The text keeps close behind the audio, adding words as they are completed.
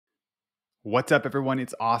What's up, everyone?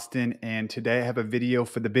 It's Austin, and today I have a video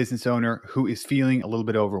for the business owner who is feeling a little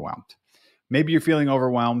bit overwhelmed. Maybe you're feeling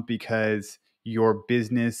overwhelmed because your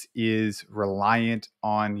business is reliant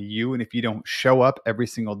on you. And if you don't show up every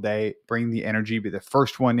single day, bring the energy, be the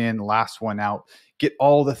first one in, last one out, get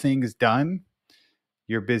all the things done,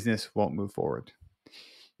 your business won't move forward.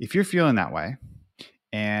 If you're feeling that way,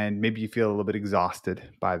 and maybe you feel a little bit exhausted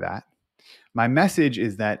by that, my message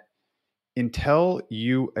is that until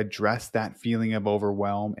you address that feeling of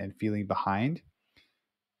overwhelm and feeling behind,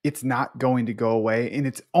 it's not going to go away, and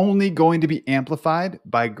it's only going to be amplified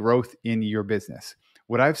by growth in your business.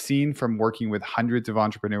 What I've seen from working with hundreds of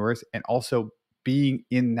entrepreneurs and also being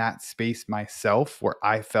in that space myself where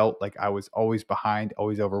I felt like I was always behind,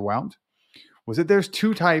 always overwhelmed, was that there's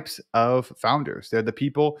two types of founders. They're the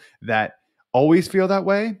people that always feel that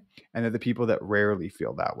way, and they're the people that rarely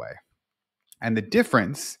feel that way. And the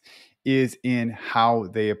difference is in how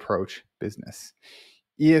they approach business.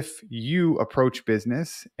 If you approach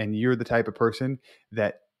business and you're the type of person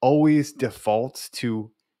that always defaults to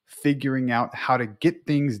figuring out how to get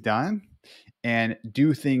things done and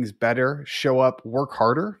do things better, show up, work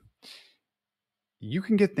harder, you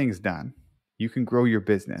can get things done. You can grow your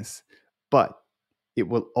business, but it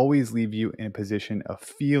will always leave you in a position of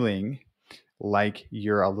feeling like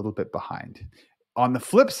you're a little bit behind. On the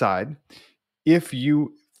flip side, if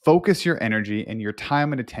you focus your energy and your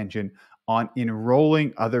time and attention on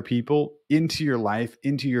enrolling other people into your life,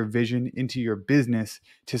 into your vision, into your business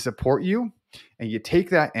to support you, and you take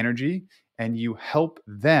that energy and you help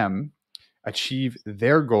them achieve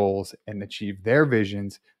their goals and achieve their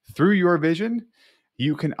visions through your vision,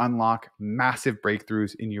 you can unlock massive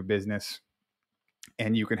breakthroughs in your business,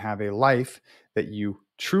 and you can have a life that you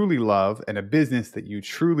truly love and a business that you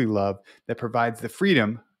truly love that provides the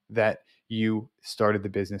freedom that you started the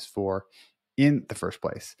business for in the first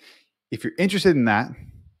place. If you're interested in that,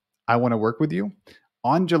 I want to work with you.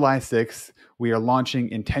 On July 6th, we are launching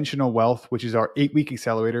Intentional Wealth, which is our 8-week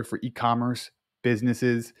accelerator for e-commerce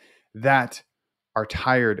businesses that are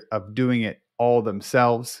tired of doing it all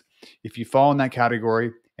themselves. If you fall in that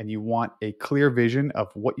category and you want a clear vision of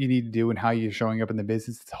what you need to do and how you're showing up in the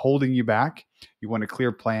business that's holding you back, you want a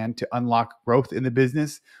clear plan to unlock growth in the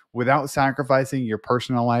business without sacrificing your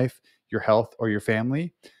personal life, your health, or your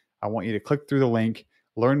family, I want you to click through the link,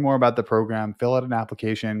 learn more about the program, fill out an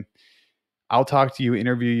application. I'll talk to you,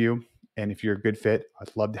 interview you, and if you're a good fit,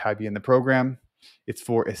 I'd love to have you in the program. It's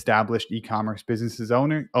for established e-commerce businesses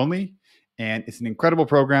only, and it's an incredible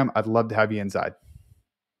program. I'd love to have you inside.